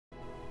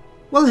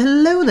Well,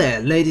 hello there,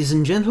 ladies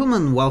and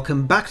gentlemen.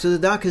 Welcome back to the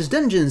Darkest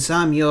Dungeons.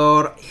 I'm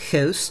your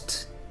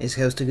host. Is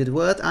host a good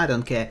word? I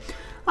don't care.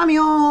 I'm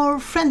your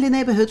friendly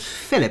neighborhood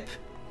Philip.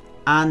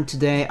 And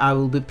today I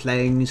will be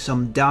playing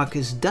some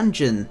Darkest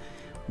Dungeon.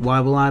 Why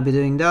will I be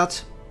doing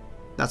that?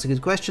 That's a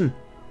good question.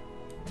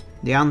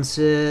 The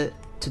answer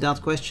to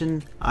that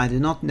question, I do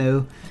not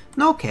know,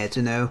 nor care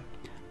to know.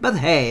 But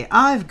hey,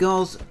 I've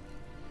got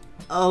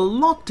a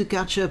lot to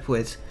catch up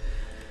with.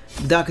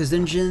 Darkest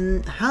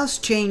Dungeon has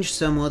changed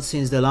somewhat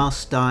since the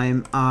last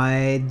time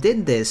I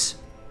did this,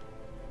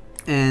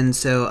 and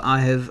so I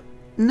have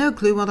no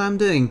clue what I'm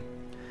doing.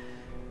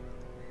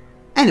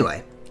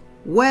 Anyway,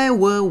 where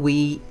were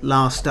we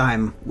last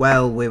time?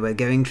 Well, we were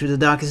going through the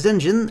Darkest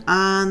Dungeon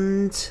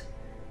and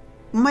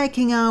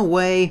making our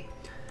way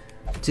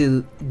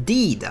to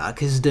the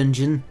Darkest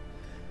Dungeon.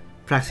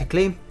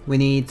 Practically, we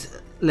need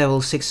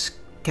level 6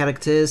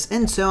 characters,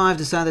 and so I've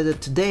decided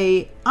that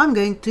today I'm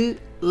going to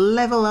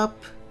level up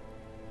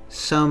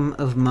some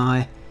of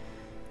my,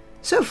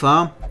 so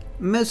far,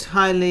 most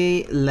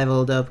highly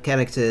leveled up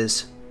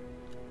characters.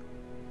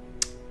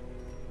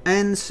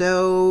 And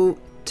so,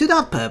 to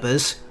that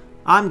purpose,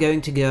 I'm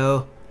going to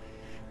go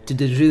to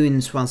the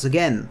ruins once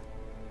again.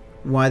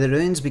 Why the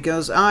ruins?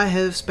 Because I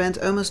have spent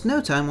almost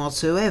no time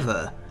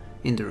whatsoever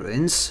in the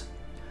ruins,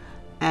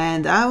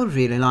 and I would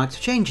really like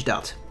to change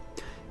that.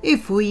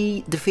 If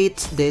we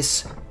defeat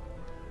this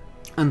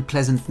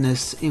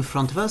unpleasantness in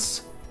front of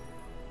us,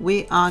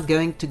 we are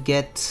going to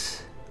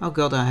get... Oh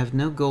god, I have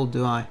no gold,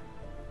 do I?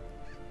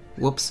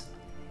 Whoops.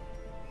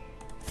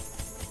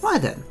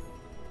 Right then.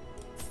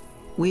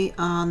 We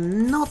are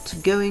not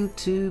going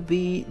to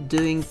be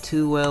doing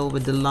too well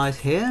with the light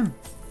here,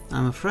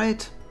 I'm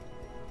afraid.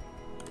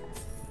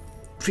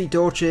 3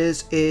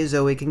 torches is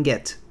all we can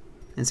get,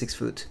 and 6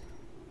 food.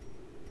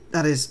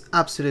 That is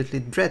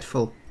absolutely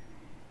dreadful.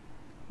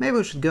 Maybe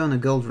we should go on a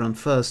gold run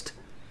first,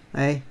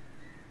 eh?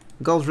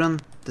 Gold run,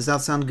 does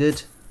that sound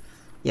good?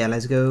 Yeah,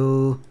 let's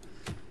go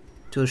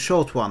to a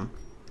short one.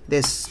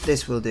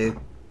 This will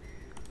do.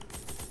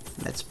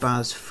 Let's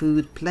pass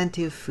food,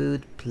 plenty of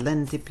food,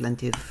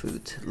 plenty of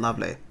food.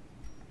 Lovely.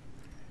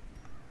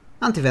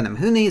 Antivenom.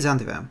 Who needs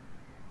antivenom?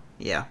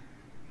 Yeah.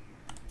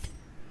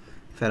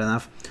 Fair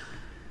enough.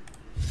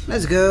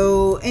 Let's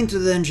go into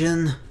the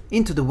dungeon,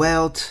 into the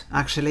world,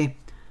 actually,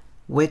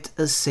 with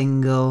a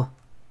single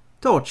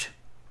torch.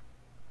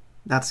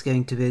 That's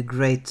going to be a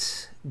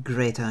great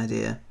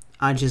idea.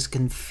 I just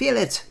can feel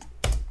it.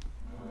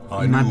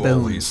 I knew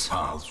all these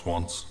paths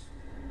once.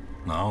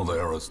 Now they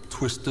are as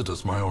twisted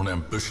as my own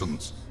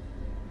ambitions.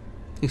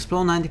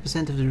 Explore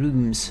 90% of the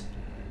rooms.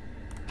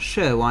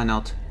 Sure, why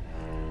not?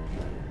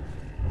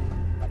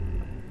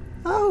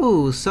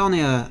 Oh,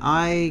 Sonia,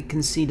 I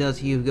can see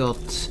that you've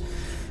got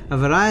a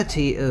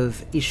variety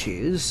of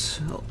issues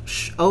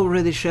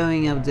already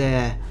showing up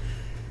there.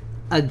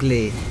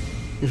 Ugly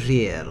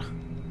rear.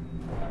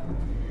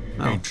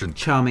 Oh, ancient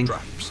charming.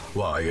 Traps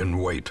lie in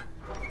wait,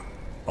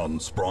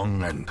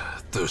 unsprung and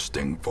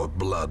thirsting for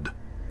blood.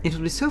 It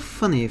would be so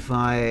funny if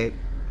I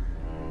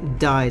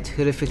died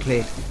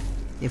horrifically,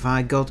 if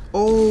I got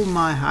all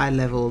my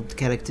high-leveled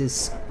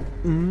characters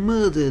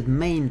murdered,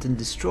 maimed and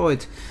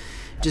destroyed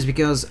just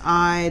because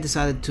I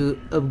decided to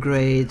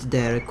upgrade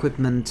their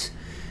equipment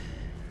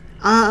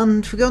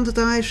and forgot that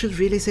I should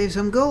really save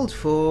some gold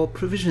for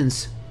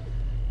provisions.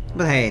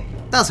 But hey,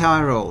 that's how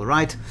I roll,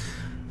 right?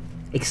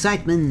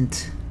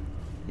 Excitement!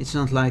 It's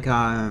not like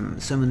I'm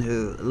someone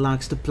who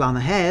likes to plan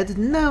ahead.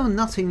 No,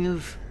 nothing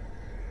of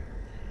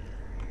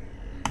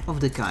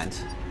the kind.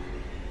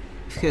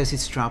 Of course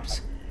it's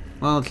trapped.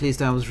 Well, at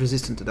least I was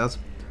resistant to that.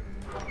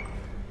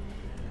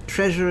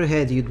 Treasure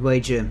ahead, you'd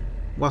wager.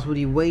 What would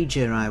you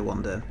wager, I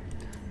wonder?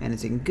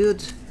 Anything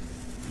good?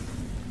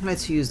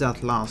 Let's use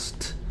that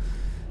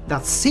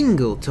that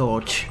single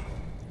torch.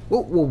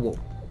 Whoa.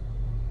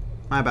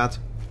 My bad.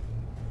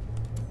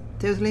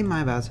 Totally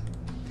my bad.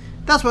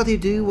 That's what you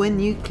do when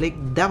you click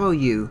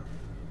W.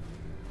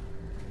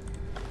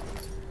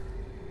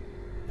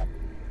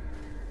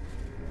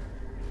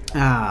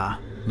 Ah.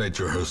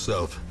 Nature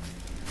herself,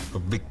 a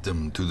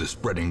victim to the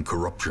spreading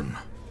corruption.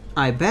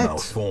 I bet. Now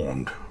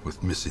formed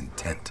with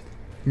misintent.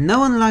 No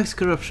one likes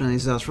corruption,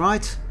 is that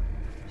right?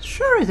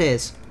 Sure it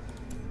is.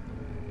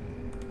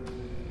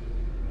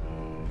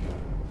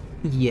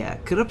 Yeah,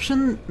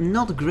 corruption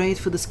not great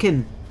for the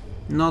skin.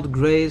 Not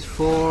great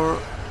for...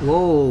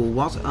 Whoa,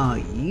 what are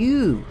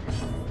you?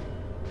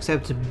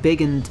 Except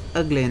big and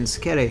ugly and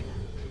scary.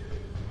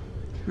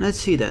 Let's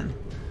see then.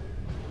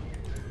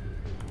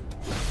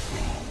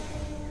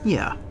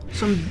 Yeah,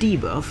 some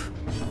debuff.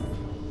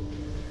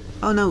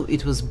 Oh no,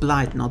 it was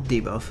blight, not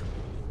debuff.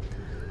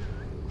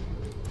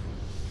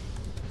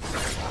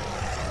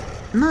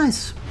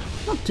 Nice.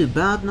 Not too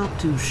bad, not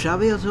too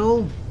shabby at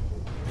all.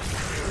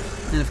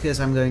 And of course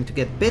I'm going to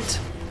get bit.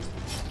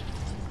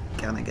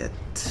 Gonna get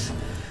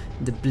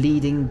the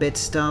bleeding bit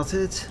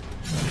started.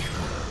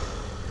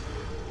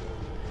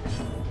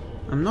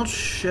 I'm not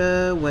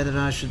sure whether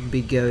I should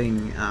be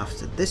going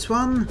after this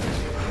one.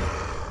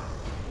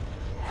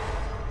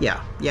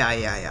 Yeah.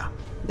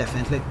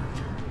 definitely.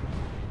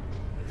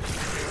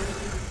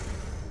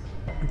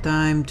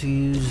 Time to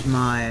use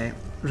my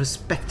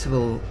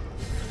respectable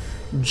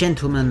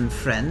gentleman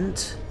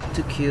friend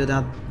to cure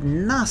that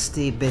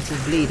nasty bit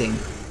of bleeding.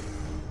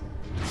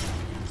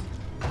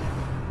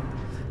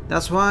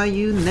 That's why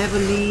you never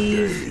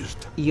leave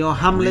your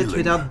hamlet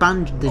without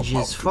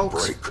bandages,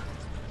 folks.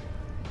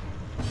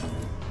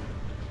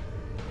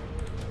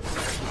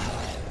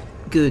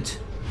 Good.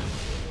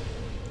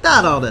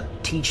 That ought to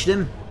teach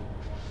them.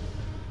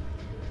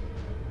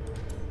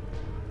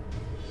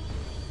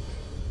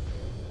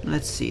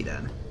 Let's see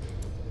then.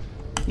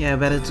 Yeah,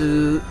 better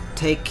to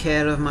take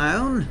care of my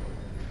own.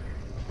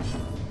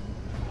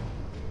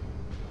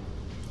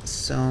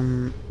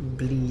 Some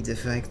bleed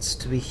effects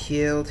to be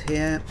healed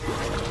here.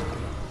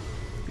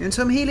 And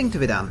some healing to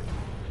be done.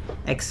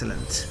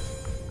 Excellent.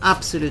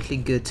 Absolutely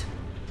good.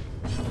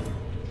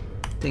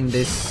 I think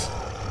this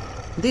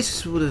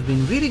would have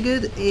been really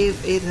good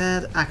if it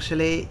had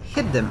actually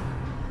hit them.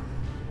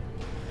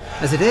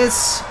 As it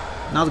is,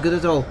 not good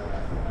at all.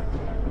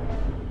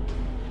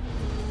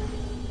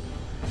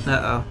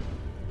 Uh-oh.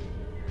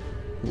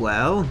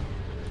 Well,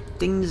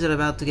 things are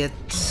about to get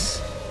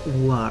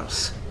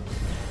worse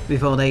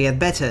before they get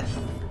better,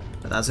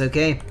 but that's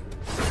okay.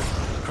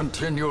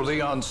 Continue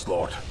the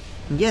onslaught.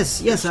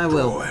 Yes, I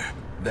will. Destroy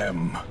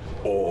them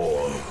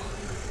all.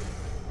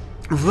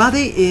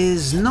 Vladi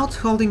is not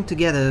holding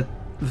together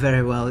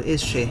very well,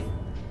 is she?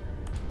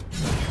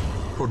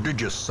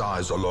 Prodigious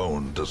size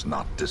alone does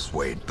not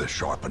dissuade the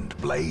sharpened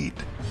blade.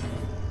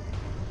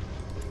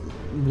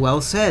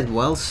 Well said,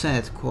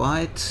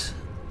 quite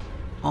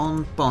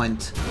on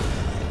point.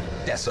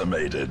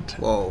 Decimated.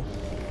 Whoa.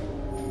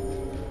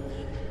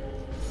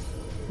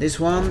 This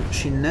one,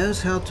 she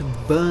knows how to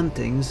burn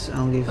things,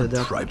 I'll give her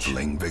that. A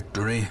trifling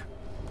victory.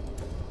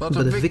 But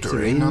a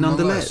victory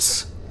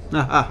nonetheless.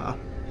 Haha.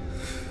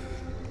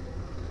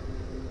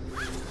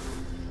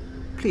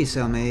 Please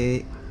sell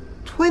me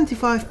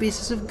 25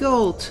 pieces of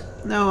gold.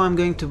 Now I'm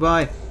going to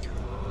buy.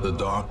 The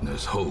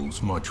darkness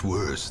holds much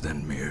worse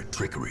than mere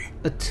trickery.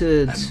 A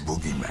turd. And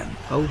boogeymen.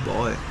 Oh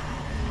boy.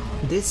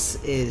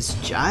 This is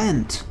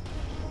giant.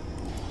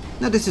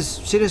 No, this is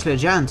seriously a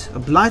giant. A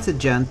blighted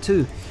giant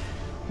too.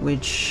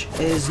 Which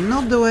is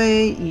not the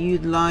way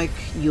you'd like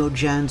your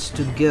giants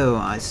to go,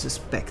 I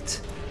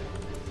suspect.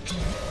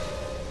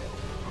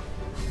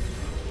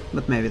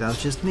 But maybe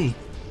that's just me.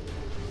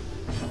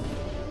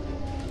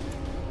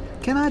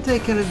 Can I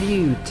take care of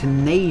you,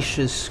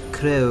 tenacious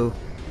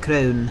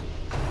crone?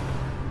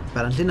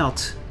 Apparently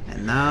not.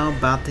 And now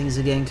bad things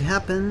are going to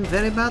happen.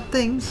 Very bad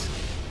things.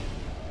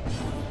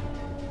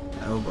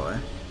 Oh boy.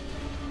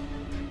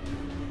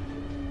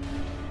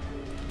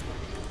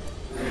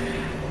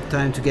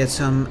 Time to get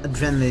some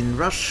adrenaline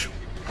rush.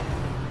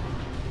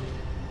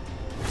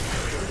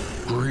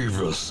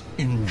 Grievous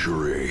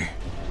injury.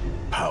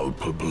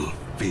 Palpable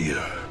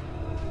fear.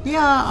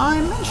 Yeah,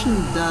 I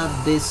mentioned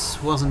that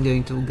this wasn't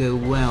going to go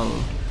well,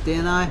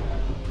 didn't I?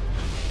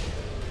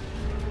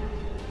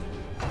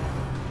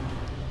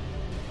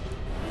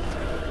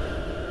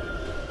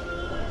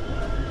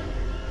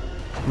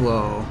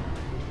 Whoa.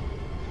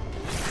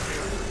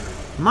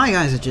 My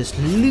guys are just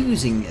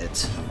losing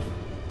it.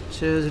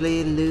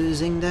 Seriously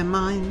losing their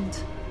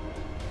mind.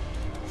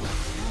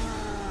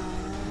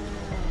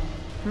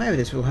 Maybe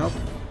this will help.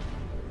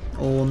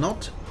 Or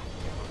not.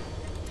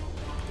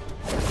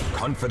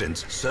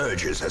 Confidence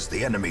surges as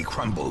the enemy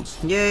crumbles.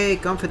 Yay,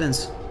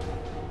 confidence.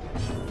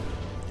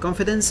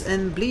 Confidence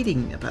and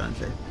bleeding,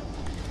 apparently.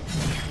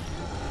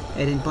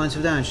 18 points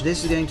of damage.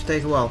 This is going to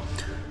take a while.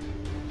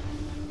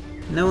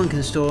 No one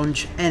can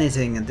staunch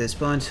anything at this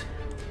point.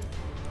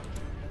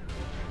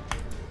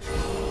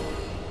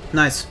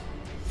 Nice.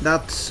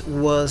 That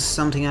was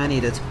something I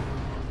needed.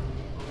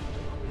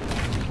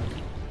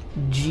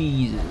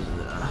 Jesus.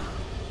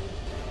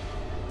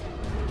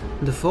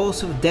 The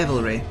force of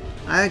devilry.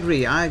 I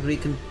agree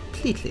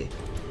completely.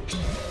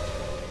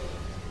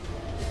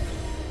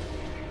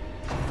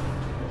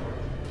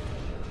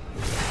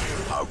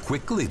 How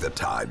quickly the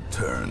tide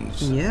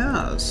turns.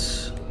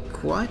 Yes,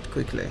 quite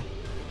quickly.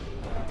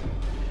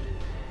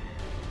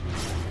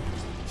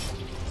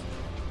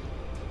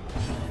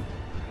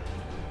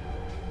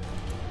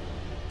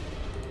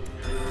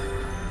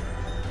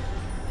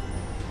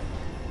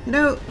 You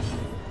know,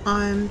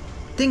 I'm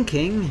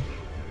thinking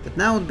that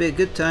now would be a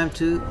good time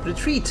to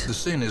retreat. The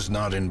sin is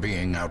not in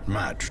being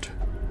outmatched,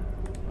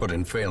 but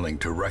in failing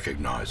to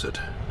recognize it.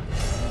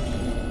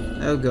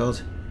 Oh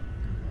god.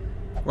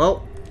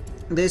 Well,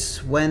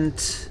 this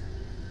went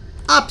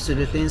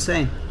absolutely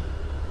insane.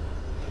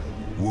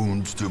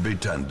 Wounds to be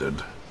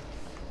tended,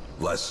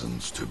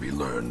 lessons to be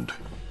learned.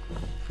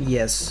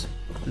 Yes,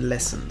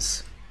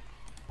 lessons.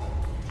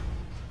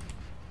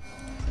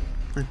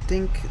 I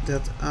think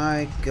that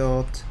I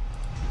got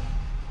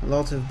a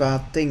lot of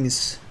bad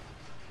things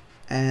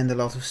and a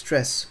lot of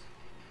stress.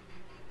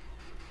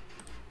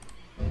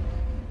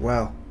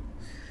 Well,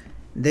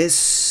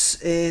 this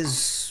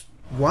is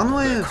one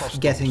way of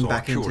getting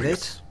back into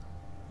it.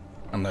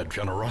 And that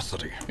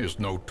generosity is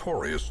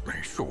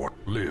notoriously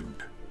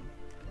short-lived.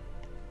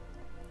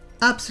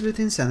 Absolute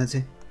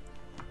insanity.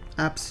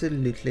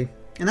 Absolutely.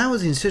 And I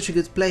was in such a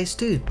good place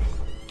too.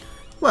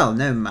 Well,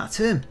 no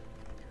matter.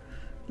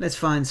 Let's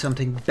find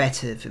something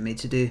better for me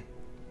to do.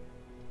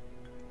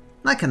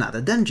 Like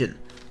another dungeon.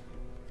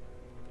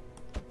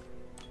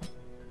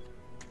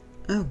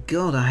 Oh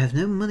god, I have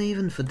no money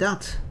even for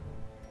that.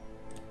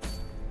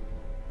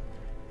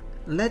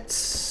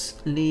 Let's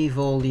leave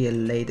all the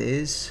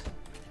ladies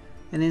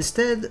and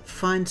instead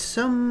find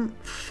some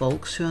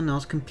folks who are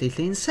not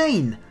completely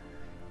insane.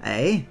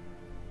 Eh?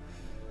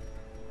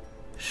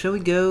 Shall we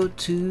go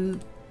to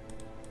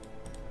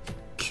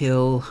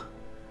kill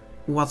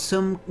what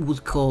some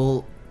would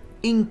call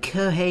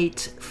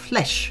incoherent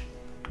flesh?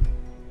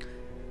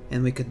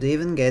 And we could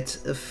even get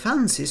a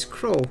fancy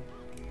scroll.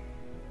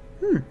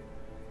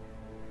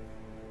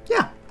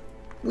 Yeah,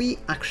 we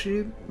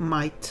actually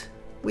might.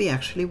 We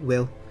actually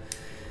will.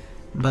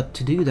 But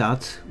to do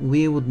that,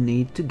 we would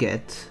need to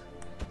get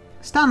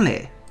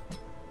Stanley.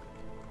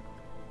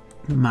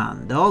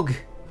 Mandog.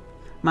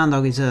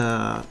 Mandog is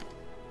a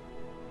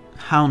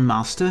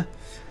Houndmaster.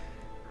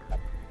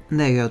 And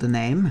there you go, the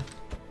name.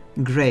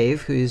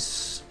 Grave, who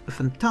is a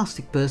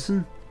fantastic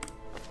person.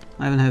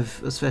 I even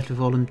have a Special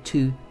Volume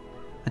 2.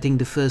 I think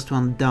the first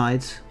one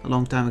died a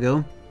long time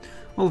ago.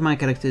 All of my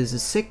characters are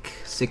sick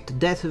to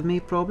death of me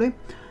probably.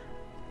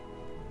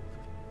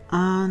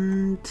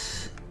 And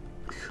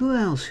who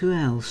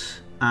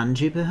else?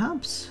 Angie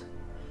perhaps?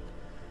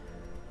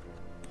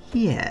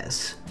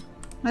 Yes.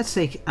 Let's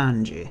take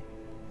Angie.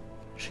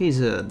 She's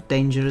a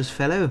dangerous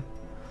fellow.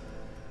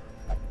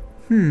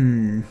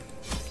 And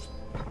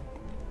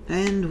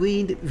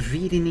we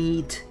really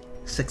need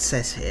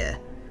success here.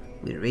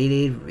 We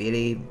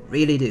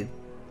really do.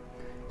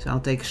 So I'll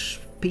take a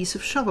piece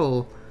of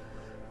shovel,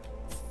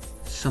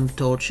 some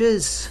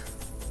torches,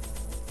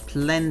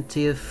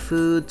 plenty of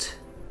food.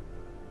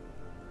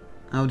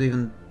 I would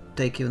even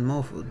take even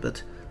more food,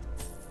 but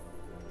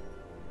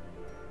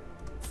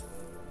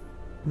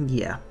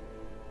yeah,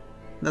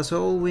 that's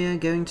all we are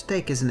going to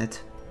take, isn't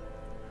it?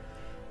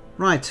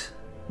 Right,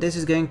 this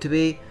is going to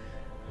be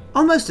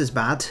almost as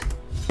bad,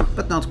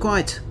 but not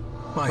quite.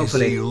 My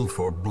zeal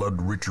for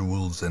blood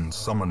rituals and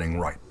summoning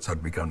rites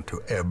had begun to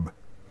ebb,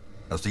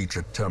 as each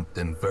attempt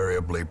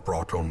invariably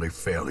brought only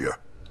failure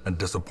and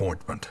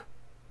disappointment.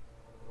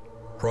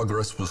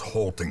 Progress was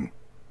halting,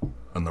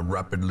 and the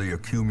rapidly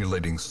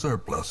accumulating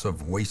surplus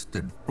of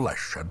wasted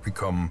flesh had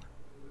become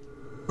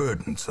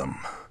burdensome.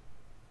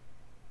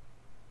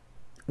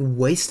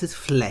 Wasted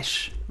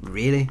flesh?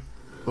 Really?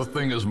 The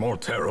thing is more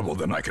terrible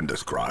than I can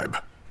describe.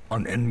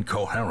 An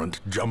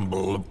incoherent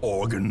jumble of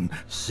organ,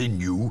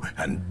 sinew,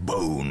 and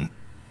bone.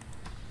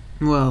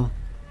 Well,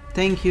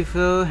 thank you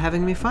for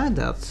having me find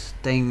that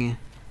thing,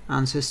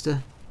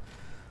 ancestor.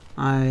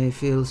 I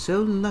feel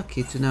so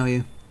lucky to know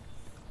you.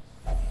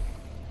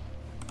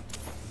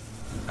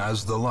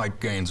 As the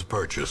light gains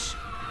purchase,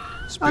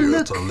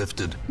 spirits are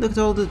lifted. Look at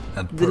all the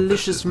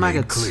delicious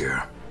maggots.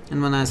 Clear.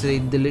 And when I say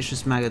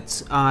delicious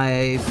maggots,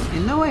 I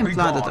in no way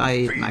imply that I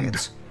eat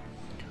maggots.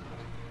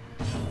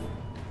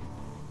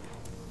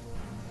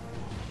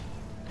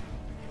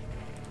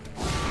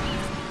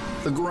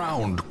 The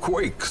ground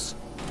quakes.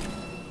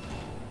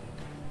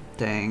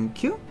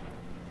 Thank you,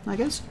 I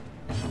guess.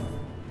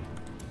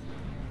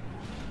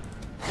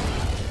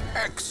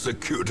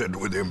 Executed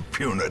with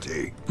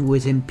impunity.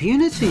 With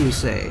impunity, you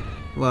say?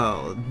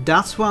 Well,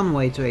 that's one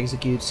way to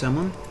execute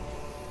someone.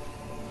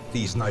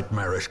 These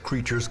nightmarish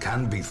creatures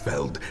can be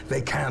felled.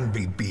 They can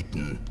be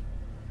beaten.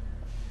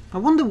 I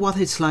wonder what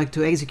it's like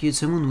to execute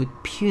someone with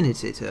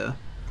punity, though.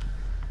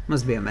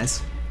 Must be a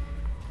mess.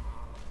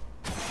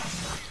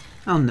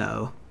 Oh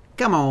no.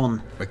 Come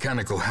on.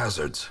 Mechanical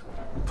hazards.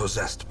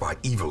 Possessed by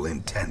evil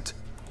intent.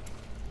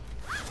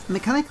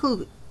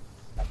 Mechanical...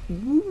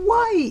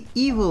 Why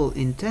evil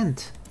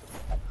intent?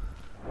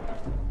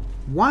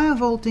 Why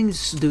of all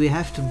things do we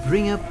have to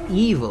bring up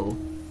evil?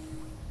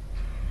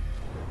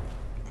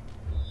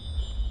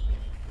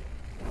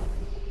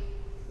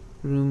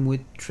 Room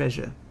with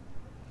treasure.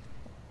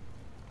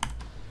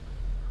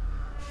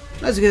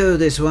 Let's go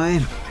this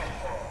way.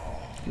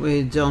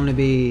 We'd only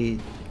be...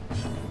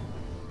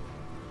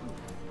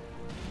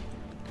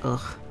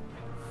 Ugh.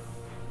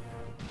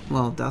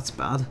 Well, that's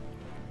bad.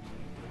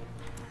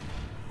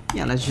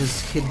 Yeah, let's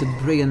just hit the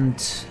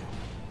brigand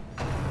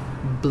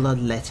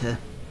bloodletter.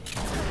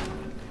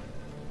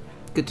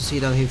 Good to see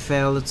that he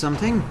failed at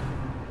something.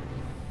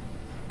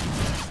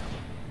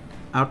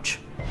 Ouch.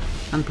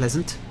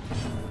 Unpleasant.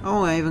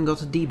 Oh, I even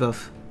got a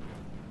debuff.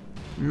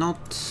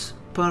 Not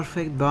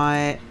perfect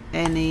by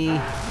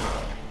any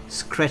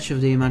scratch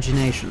of the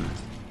imagination.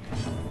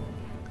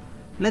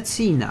 Let's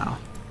see now.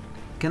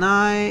 Can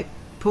I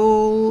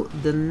pull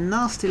the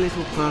nasty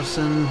little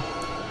person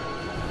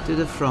to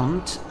the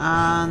front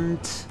and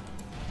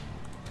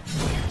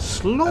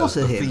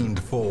slaughter him?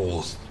 Fiend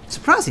falls,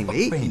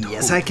 surprisingly,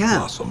 yes I can.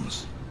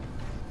 Blossoms.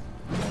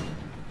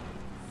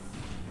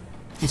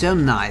 It's so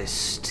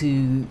nice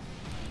to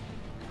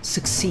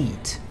succeed,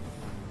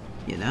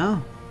 you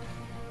know?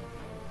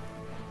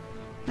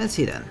 Let's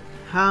see then.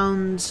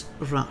 Hound's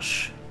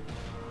Rush.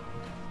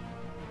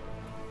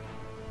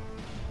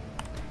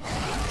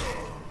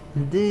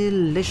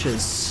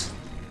 Delicious.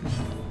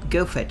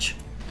 Go fetch.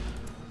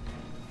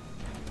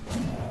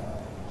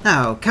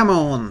 Oh, come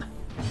on!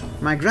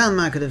 My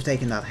grandma could have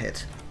taken that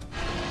hit.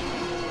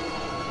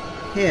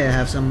 Here,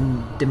 have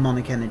some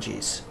demonic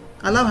energies.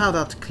 I love how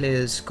that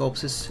clears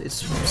corpses.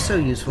 It's so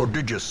useful.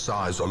 Prodigious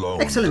size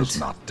alone Excellent. does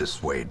not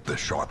dissuade the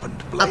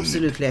sharpened blade.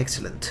 Absolutely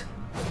excellent.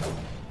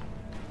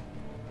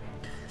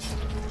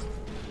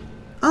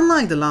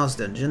 Unlike the last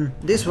dungeon,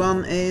 this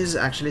one is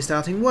actually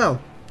starting well.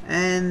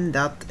 And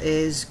that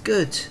is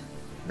good.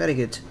 Very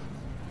good.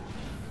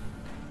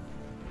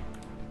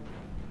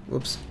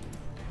 Whoops.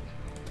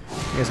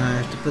 Guess I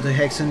have to put a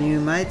hex on you,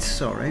 mate.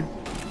 Sorry.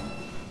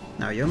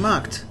 Now you're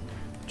marked.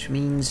 Which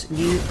means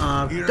you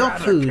are dog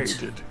food.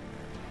 Eradicated.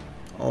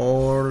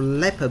 Or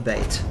leper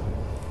bait.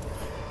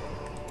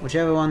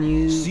 Whichever one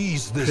you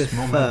Seize this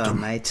prefer,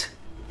 momentum. mate.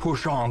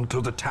 Push on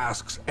to the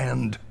task's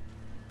end.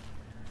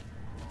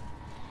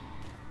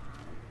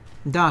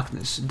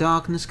 Darkness.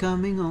 Darkness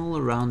coming all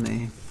around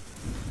me.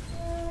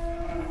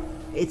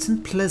 It's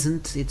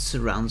unpleasant, it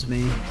surrounds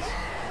me.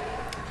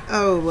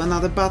 Oh,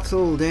 another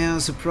battle, they are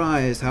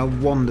surprised. How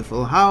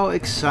wonderful, how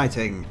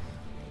exciting.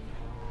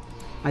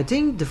 I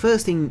think the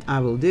first thing I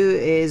will do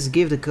is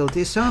give the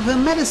cultist some of her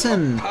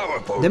medicine.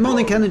 Powerful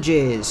Demonic blow.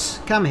 energies.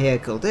 Come here,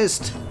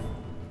 cultist.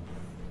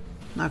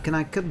 Now can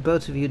I cut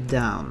both of you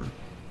down?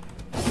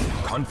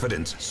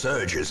 Confidence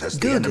surges as the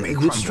Good, enemy a good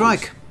crumbles.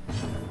 strike.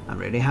 I'm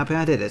really happy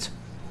I did it.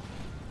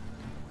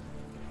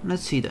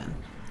 Let's see then.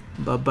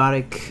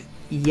 Barbaric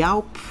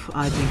Yaup,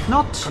 I think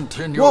not.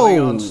 Continue the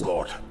Whoa!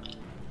 onslaught.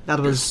 That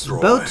was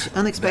Destroy both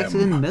unexpected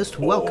them and most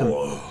welcome.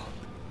 all.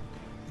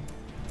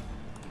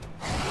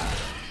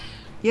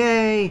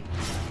 Yay!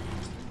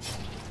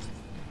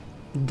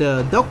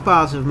 The dog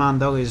part of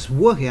Mandog is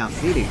working out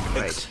really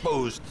great.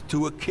 Exposed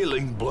to a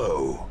killing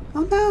blow.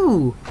 Oh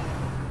no!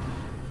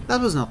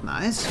 That was not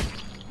nice.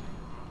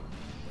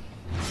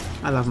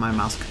 I love my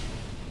mask.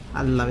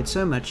 I love it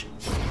so much.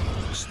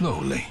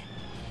 Slowly,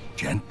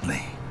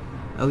 gently.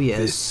 Oh yes.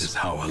 This is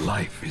how a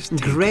life is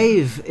taken.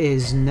 Grave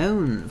is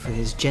known for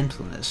his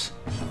gentleness.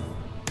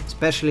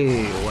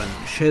 Especially when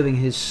shoving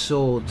his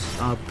sword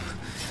up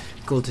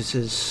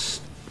cultists'...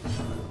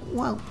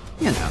 well,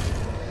 you know.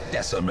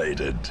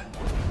 Decimated.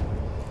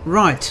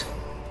 Right.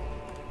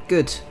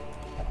 Good.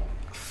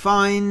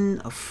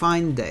 A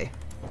fine day.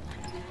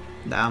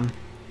 Damn.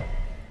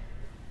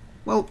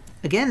 Well,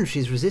 again,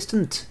 she's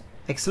resistant.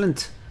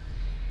 Excellent.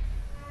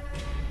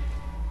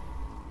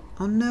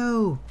 Oh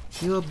no,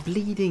 you are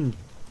bleeding.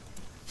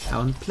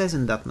 How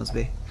unpleasant that must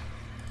be.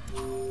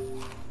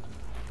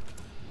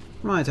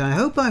 Right, I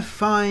hope I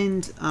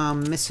find our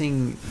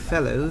missing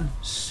fellow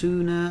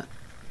sooner.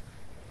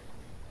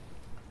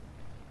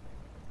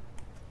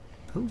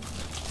 Oh.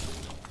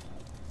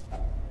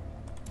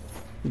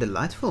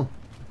 Delightful.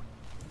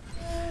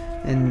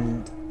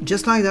 And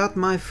just like that,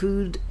 my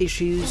food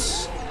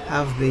issues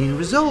have been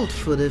resolved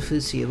for the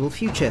foreseeable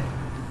future.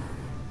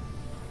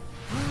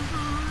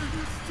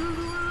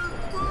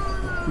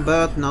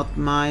 But not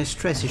my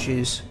stress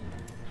issues.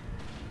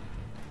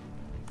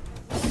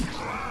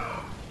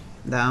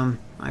 Damn,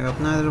 I got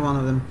neither one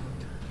of them.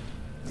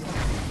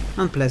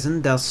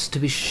 Unpleasant, that's to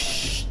be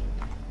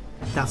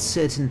that's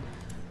certain.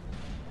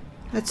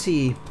 Let's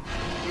see.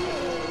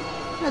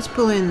 Let's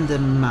pull in the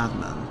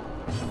madman.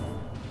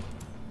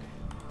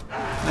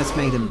 Let's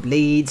make them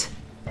bleed.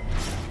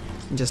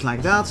 Just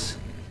like that.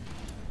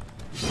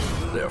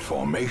 Their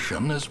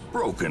formation is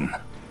broken.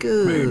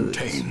 Good.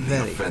 Maintain the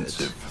Very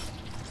offensive.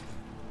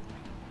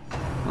 good.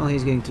 Well,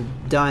 he's going to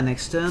die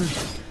next turn.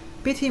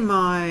 Pity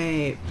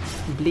my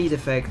bleed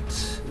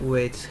effect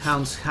with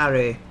Hound's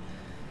Harry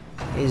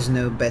is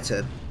no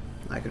better.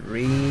 I could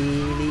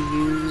really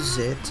use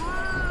it.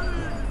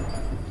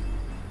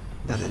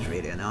 That is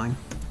really annoying.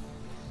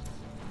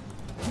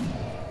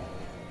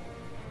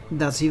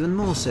 That's even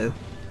more so.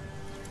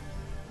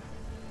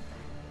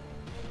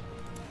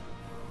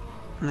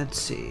 Let's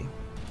see.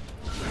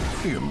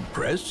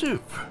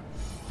 Impressive.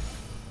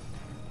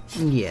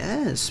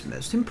 Yes,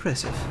 most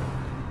impressive.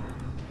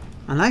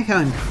 I like how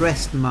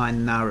impressed my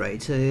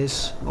narrator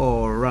is,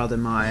 or rather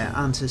my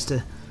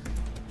ancestor.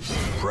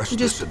 Press Just-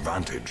 this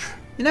advantage.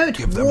 You know, it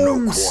Give them no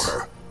warms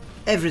quarter.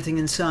 everything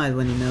inside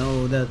when you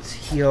know that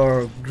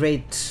your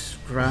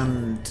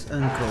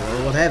great-grand-uncle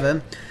or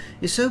whatever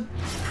is so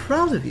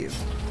proud of you.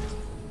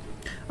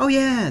 Oh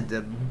yeah,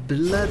 the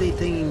bloody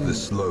thing, The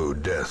slow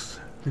death.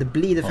 the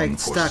bleed effect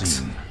stacks.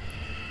 Unforeseen.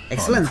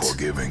 Excellent.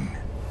 Unforgiving.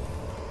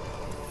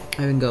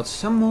 I even got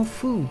some more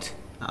food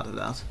out of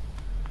that.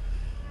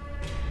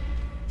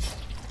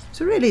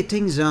 So really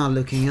things are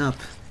looking up.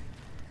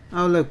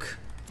 Oh look,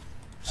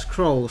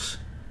 scrolls.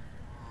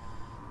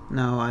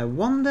 Now I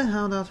wonder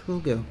how that will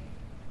go.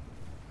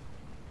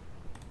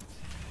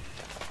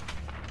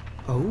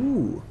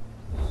 Oh.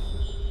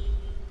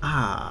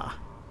 Ah.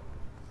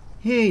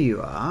 Here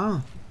you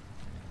are.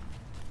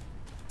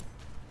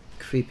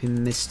 Creepy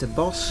Mr.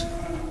 Boss.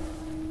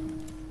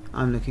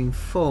 I'm looking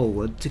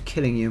forward to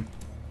killing you.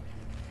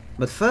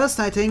 But first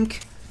I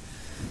think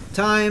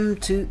time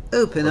to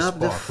open A up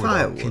the spark without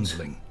firewood.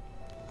 kindling.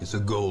 is a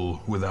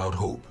goal without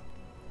hope.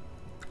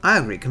 I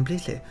agree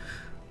completely.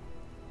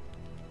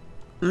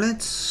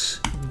 Let's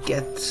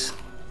get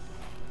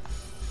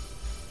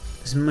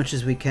as much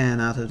as we can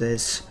out of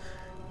this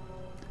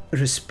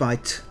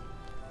respite.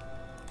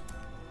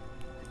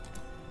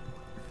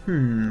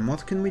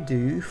 What can we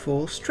do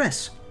for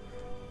stress?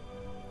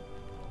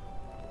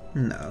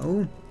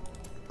 No.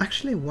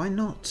 Actually, why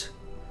not?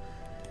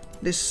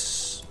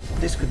 This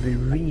could be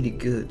really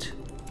good.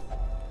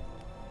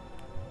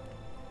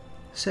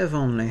 Save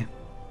only.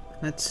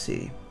 Let's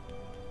see.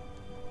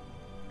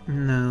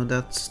 No,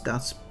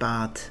 that's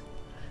bad.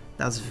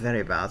 That's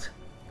very bad.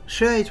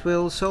 Sure, it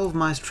will solve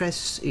my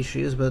stress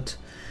issues, but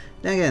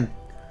then again,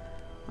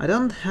 I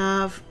don't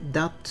have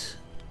that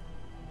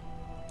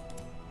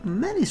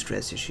many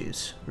stress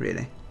issues,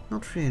 really.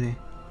 Not really.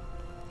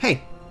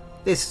 Hey,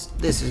 this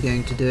is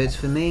going to do it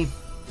for me.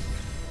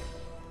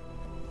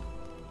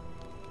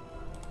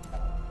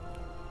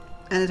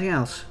 Anything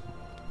else?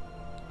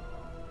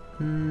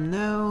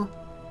 No.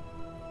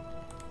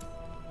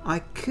 I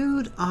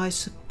could, I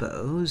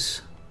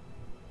suppose,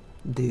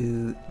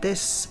 do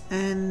this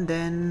and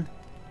then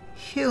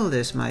heal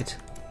this mate.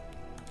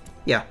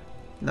 Yeah,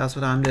 that's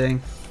what I'm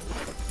doing.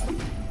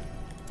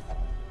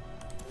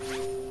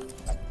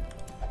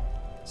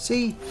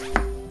 See?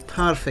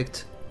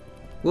 Perfect.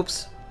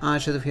 Whoops, I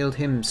should have healed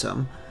him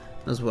some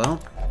as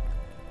well.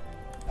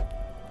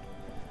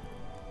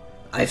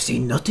 I've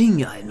seen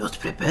nothing I'm not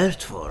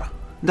prepared for.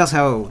 That's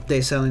how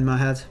they sound in my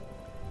head.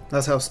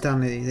 That's how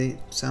Stanley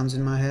sounds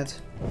in my head.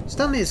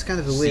 Stanley is kind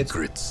of a weird...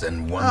 Secrets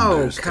and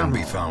wonders can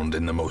be on. found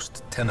in the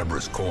most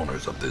tenebrous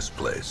corners of this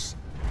place.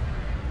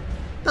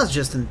 That's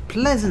just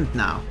unpleasant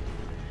now.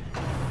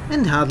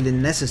 And hardly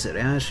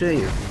necessary, I assure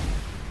you.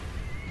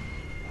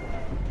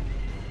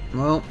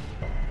 Well,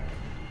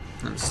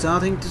 I'm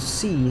starting to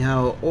see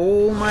how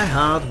all my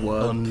hard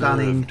work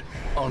planning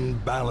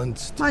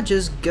unbalanced, might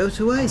just go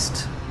to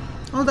waste.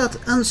 All that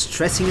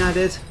unstressing I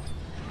did.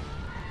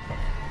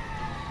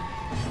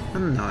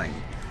 Annoying.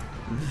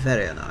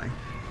 Very annoying.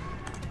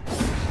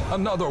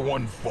 Another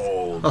one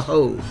falls.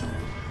 Oh,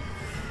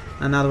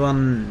 another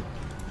one.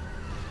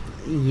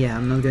 Yeah,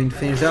 I'm not going to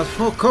finish that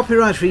for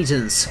copyright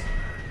reasons.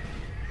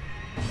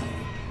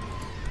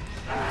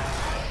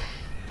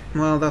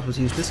 Well, that was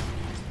useless.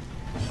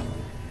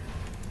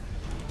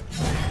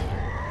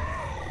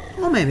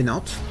 Or maybe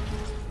not.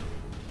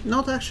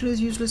 Not actually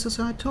as useless as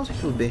I thought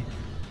it would be.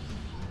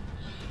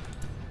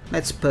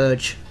 Let's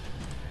purge.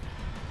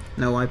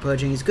 Know why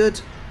purging is good?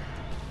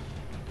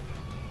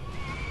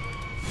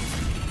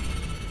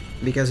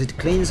 Because it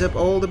cleans up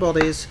all the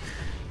bodies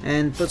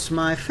and puts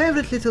my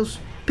favorite little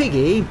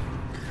piggy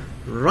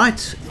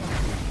right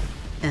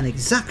and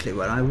exactly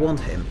where I want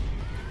him.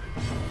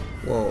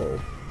 Whoa.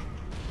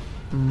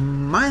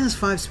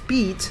 -5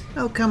 speed?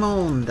 Oh, come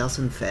on, that's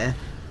unfair.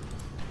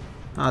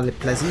 Hardly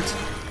pleasant.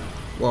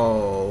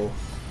 Whoa.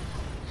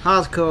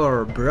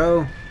 Hardcore,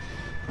 bro.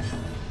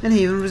 And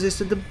he even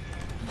resisted the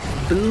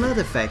blood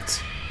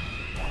effect.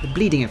 The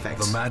bleeding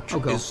effects. The match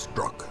is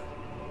struck.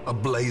 A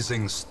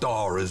blazing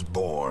star is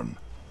born.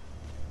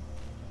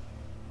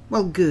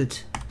 Well, good.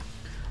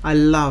 I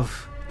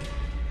love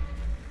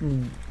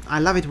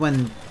it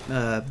when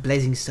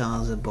blazing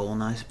stars are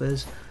born, I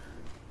suppose.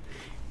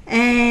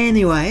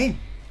 Anyway,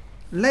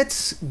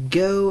 let's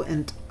go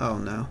and... oh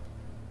no.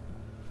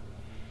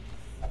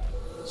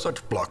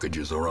 Such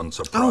blockages are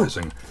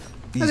unsurprising.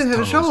 These I do have a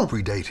tunnels shovel.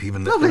 predate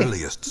even the Lovely.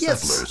 earliest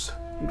Yes. settlers.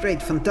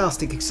 Great,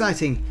 fantastic,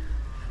 exciting.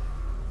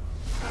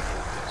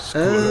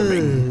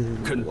 Squirming,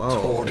 Oh,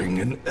 contorting,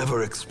 and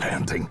ever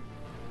expanding.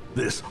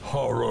 This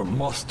horror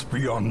must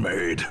be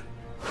unmade.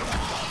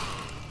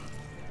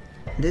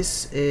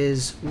 This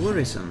is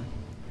worrisome.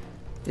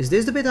 Is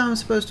this the bit I'm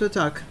supposed to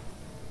attack?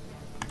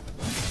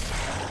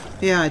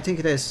 Yeah, I think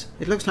it is.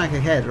 It looks like a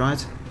head,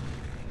 right?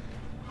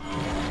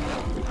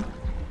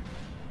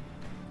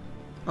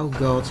 Oh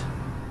god.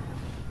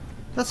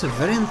 That's a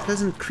very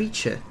unpleasant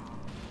creature.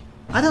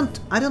 I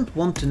don't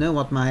want to know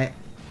what my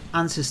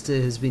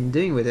ancestor has been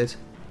doing with it.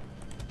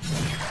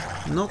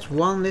 Not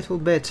one little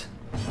bit.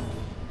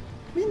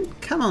 I mean,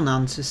 come on,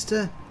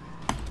 ancestor.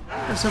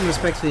 Have some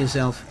respect for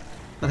yourself.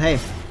 But hey,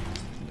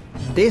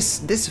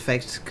 this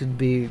effect could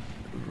be a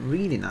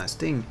really nice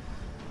thing.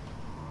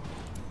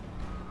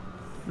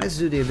 Let's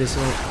do the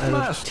abyssal artillery.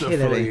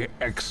 Masterfully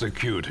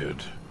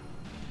executed.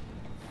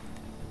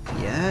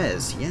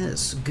 Yes,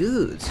 yes,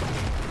 good.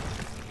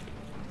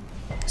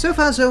 So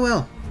far, so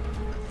well.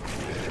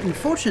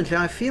 Unfortunately,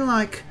 I feel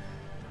like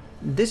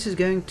this is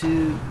going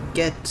to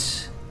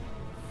get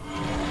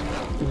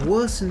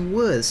worse and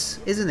worse,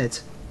 isn't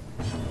it?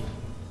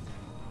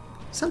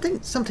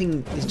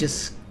 Something is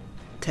just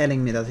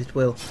telling me that it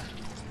will.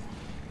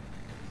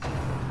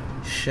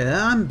 Sure,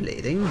 I'm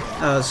bleeding.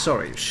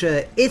 Sorry,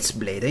 sure, it's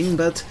bleeding,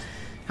 but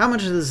how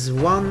much does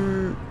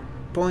 1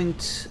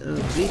 point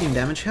of bleeding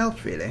damage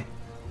help, really?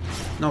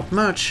 Not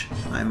much,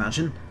 I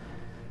imagine.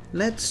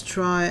 Let's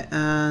try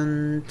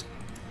and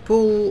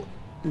pull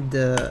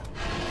the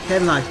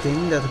headlight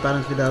thing that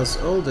apparently does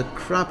all the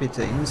crappy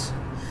things.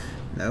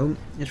 No,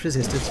 it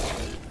resisted.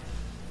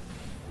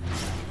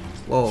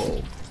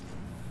 Whoa.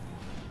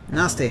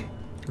 Nasty.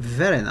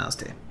 Very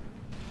nasty.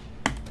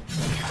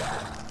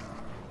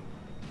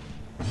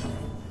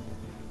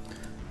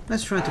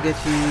 Let's try to get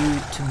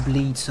you to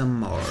bleed some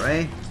more,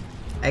 eh?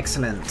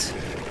 Excellent.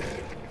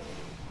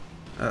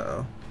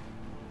 Uh-oh.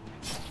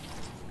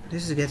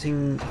 This is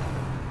getting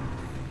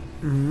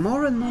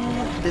more and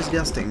more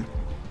disgusting.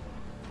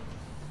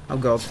 Oh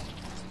god.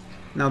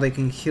 Now they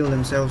can heal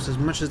themselves as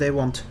much as they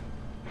want.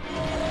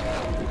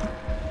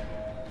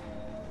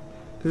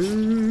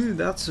 Ooh,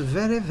 that's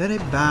very, very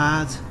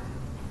bad.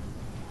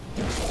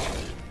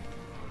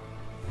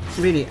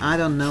 Really, I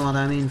don't know what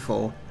I'm in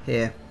for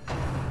here.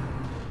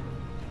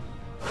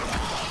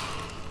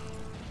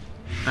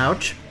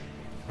 Ouch.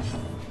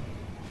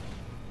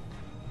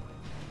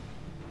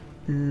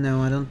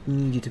 No, I don't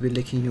need you to be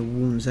licking your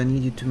wounds. I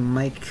need you to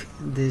make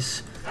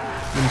this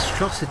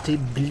monstrosity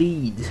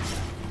bleed.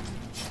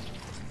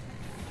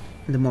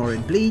 The more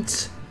it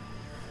bleeds,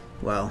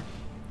 well,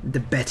 the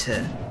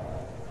better.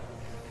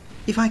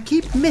 If I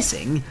keep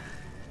missing,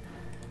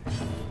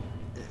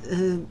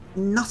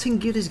 nothing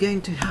good is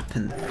going to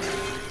happen.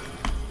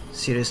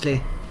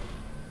 Seriously?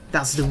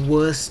 That's the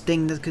worst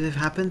thing that could have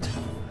happened?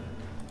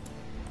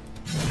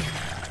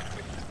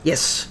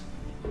 Yes!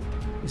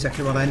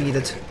 Exactly what I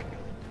needed.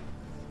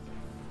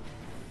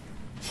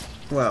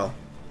 Well,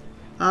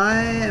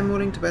 I am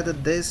willing to bet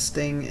that this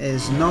thing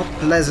is not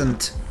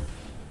pleasant.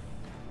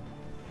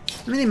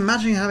 I mean,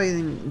 imagine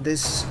having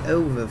this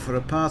over for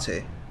a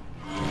party.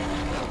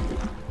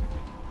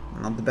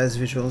 Not the best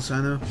visuals, I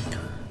know.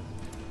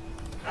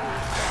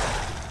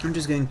 I'm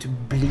just going to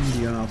bleed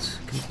you out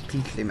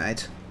completely,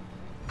 mate.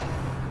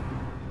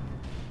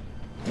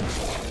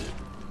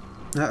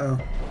 Uh-oh.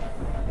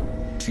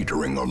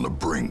 Teetering on the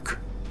brink,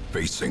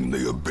 facing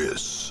the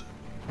abyss.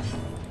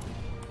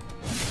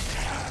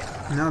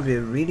 Now would be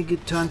a really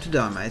good time to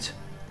die, mate.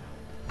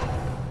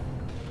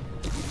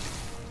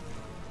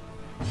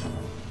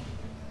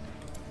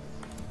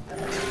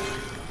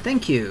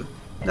 Thank you.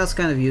 That's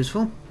kind of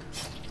useful.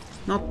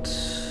 Not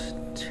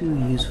too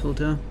useful,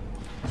 though.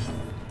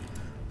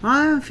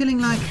 I'm feeling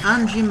like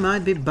Angie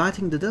might be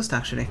biting the dust,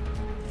 actually.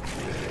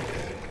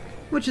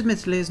 Which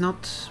admittedly is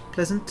not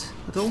pleasant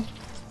at all.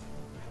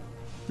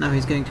 Now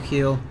he's going to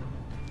heal.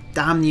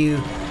 Damn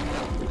you!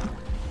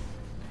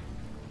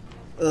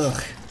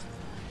 Ugh.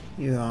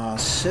 You are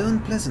so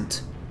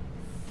unpleasant.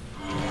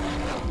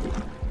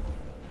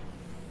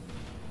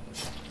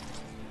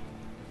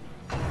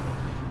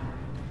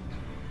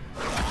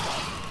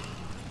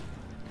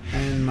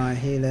 And my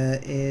healer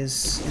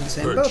is in the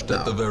same boat Perched now.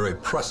 at the very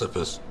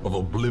precipice of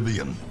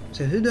oblivion.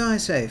 So who do I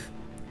save?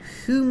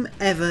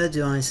 Whomever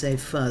do I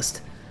save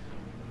first?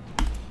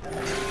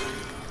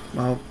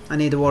 Well, I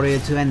need a warrior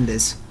to end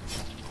this.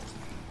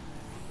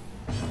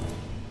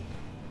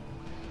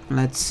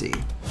 Let's see.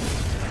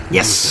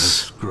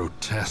 Yes! As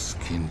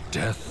grotesque in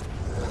death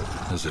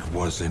as it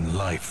was in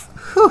life.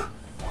 Whew.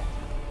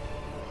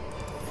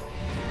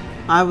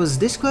 I was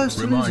this close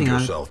to Remind losing.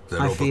 yourself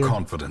that I feel.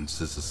 overconfidence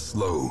is a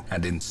slow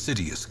and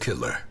insidious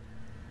killer.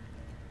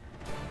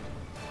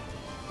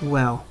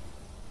 Well,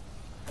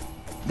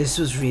 this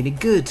was really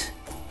good.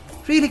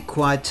 Really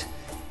quite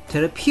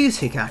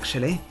therapeutic,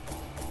 actually.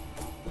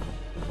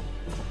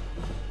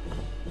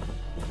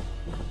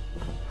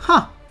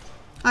 Huh!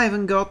 I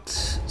even got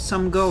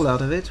some gold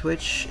out of it,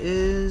 which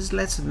is,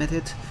 let's admit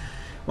it,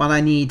 what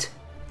I need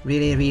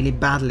really, really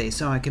badly,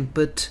 so I can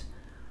put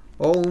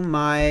all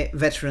my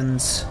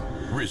veterans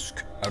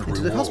Risk and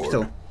into reward. the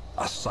hospital.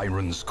 A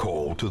siren's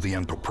call to the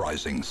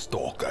enterprising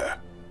stalker.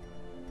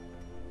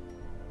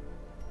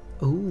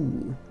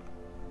 Ooh.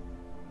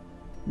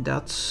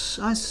 That's,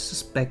 I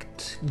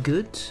suspect,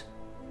 good.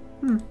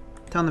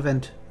 Town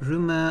event.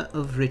 Rumor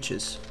of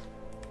riches.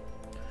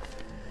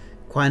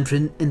 Quiet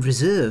and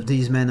reserved,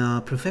 these men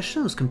are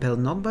professionals compelled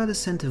not by the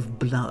scent of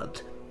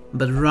blood,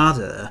 but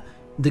rather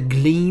the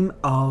gleam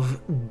of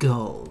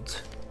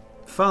gold.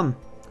 Fun.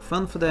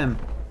 Fun for them.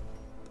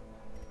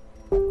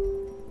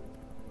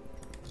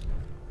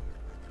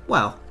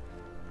 Well,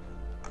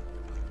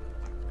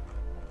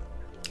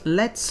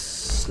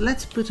 let's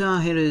put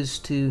our heroes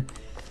to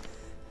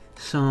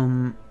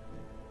some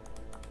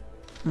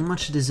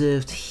much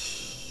deserved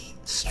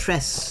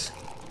stress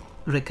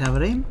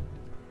recovery.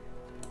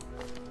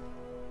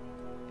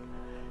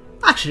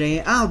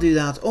 Actually, I'll do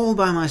that all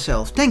by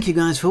myself. Thank you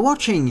guys for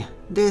watching.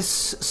 This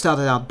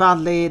started out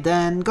badly,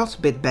 then got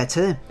a bit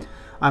better.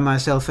 I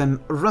myself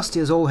am rusty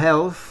as all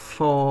hell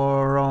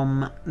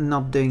from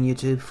not doing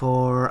YouTube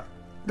for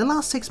the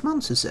last 6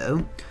 months or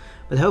so,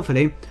 but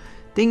hopefully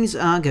things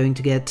are going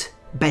to get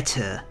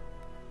better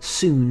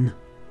soon.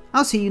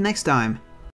 I'll see you next time.